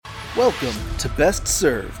Welcome to Best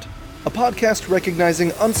Served, a podcast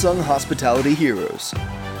recognizing unsung hospitality heroes.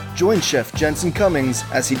 Join Chef Jensen Cummings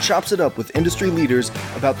as he chops it up with industry leaders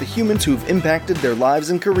about the humans who've impacted their lives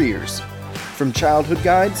and careers. From childhood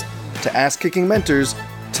guides, to ass-kicking mentors,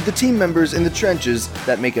 to the team members in the trenches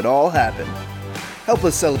that make it all happen. Help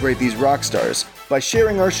us celebrate these rock stars by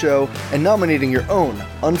sharing our show and nominating your own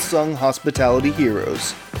unsung hospitality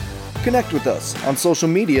heroes. Connect with us on social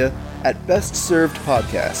media at Best Served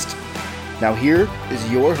Podcast. Now here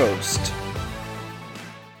is your host.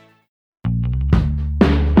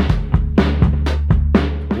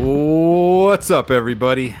 What's up,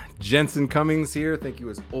 everybody? Jensen Cummings here. Thank you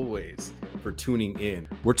as always for tuning in.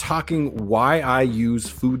 We're talking why I use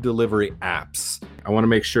food delivery apps. I want to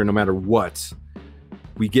make sure no matter what,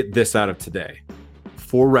 we get this out of today.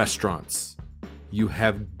 For restaurants, you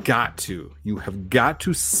have got to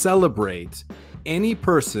celebrate any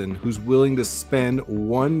person who's willing to spend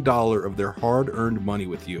 $1 of their hard-earned money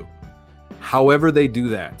with you. However they do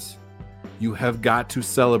that, you have got to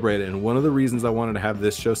celebrate it. And one of the reasons I wanted to have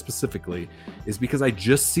this show specifically is because I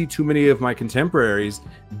just see too many of my contemporaries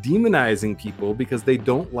demonizing people because they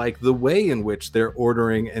don't like the way in which they're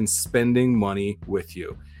ordering and spending money with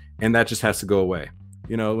you. And that just has to go away.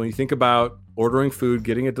 You know, when you think about ordering food,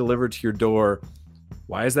 getting it delivered to your door,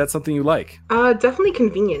 why is that something you like? Definitely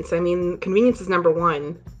convenience. I mean, convenience is number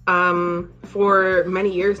one. For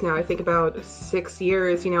many years now, I think about 6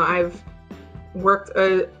 years, I've worked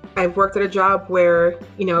at a job where,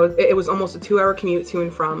 it was almost a 2-hour commute to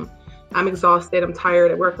and from. I'm exhausted, I'm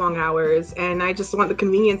tired, I work long hours, and I just want the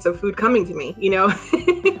convenience of food coming to me,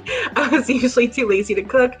 I was usually too lazy to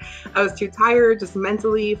cook. I was too tired, just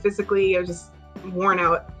mentally, physically, I was just worn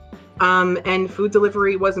out. And food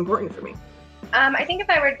delivery was important for me. I think if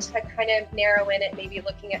I were to kind of narrow in it, maybe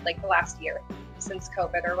looking at like the last year since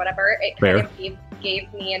COVID or whatever, it kind of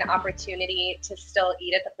gave me an opportunity to still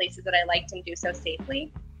eat at the places that I liked and do so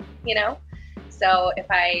safely, So if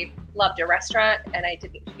I loved a restaurant and I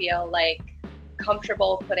didn't feel like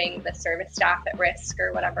comfortable putting the service staff at risk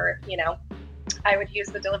or whatever, I would use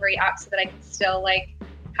the delivery app so that I could still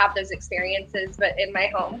have those experiences, but in my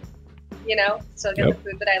home, still get the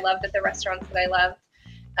food that I loved at the restaurants that I loved.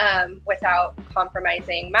 Without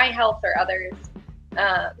compromising my health or others.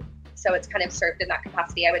 So it's kind of served in that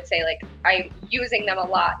capacity. I would say I'm using them a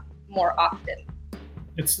lot more often.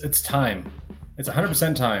 It's time. It's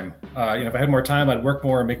 100% time. If I had more time, I'd work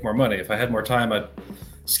more and make more money. If I had more time, I'd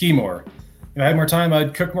ski more. If I had more time,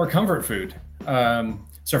 I'd cook more comfort food.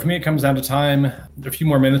 So for me, it comes down to time. A few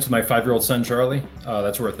more minutes with my 5-year-old son, Charlie.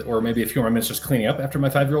 That's worth it. Or maybe a few more minutes just cleaning up after my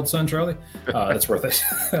 5-year-old son, Charlie. That's worth it.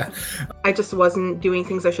 I just wasn't doing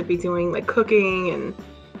things I should be doing, like cooking, and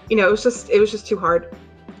it was just too hard.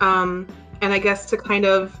 And I guess to kind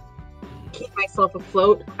of keep myself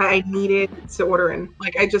afloat, I needed to order in.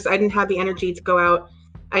 I didn't have the energy to go out.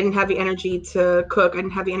 I didn't have the energy to cook. I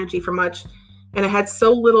didn't have the energy for much. And I had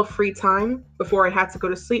so little free time before I had to go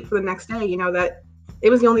to sleep for the next day, that it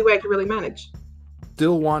was the only way I could really manage.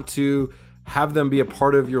 Still want to have them be a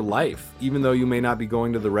part of your life, even though you may not be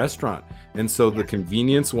going to the restaurant. And so the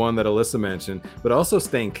convenience one that Alyssa mentioned, but also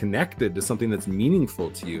staying connected to something that's meaningful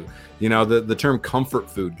to you. The term comfort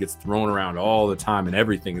food gets thrown around all the time and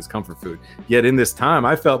everything is comfort food. Yet in this time,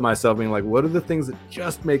 I felt myself being like, what are the things that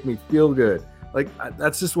just make me feel good?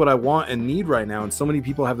 That's just what I want and need right now. And so many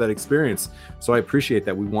people have that experience. So I appreciate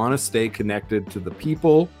that. We want to stay connected to the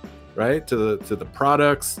people, right? To the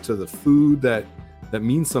products, to the food that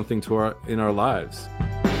means something in our lives.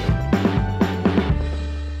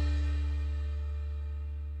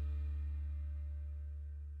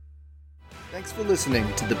 Thanks for listening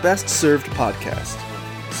to the Best Served Podcast.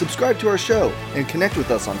 Subscribe to our show and connect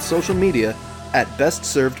with us on social media at Best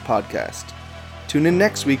Served Podcast. Tune in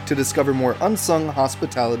next week to discover more unsung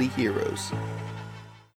hospitality heroes.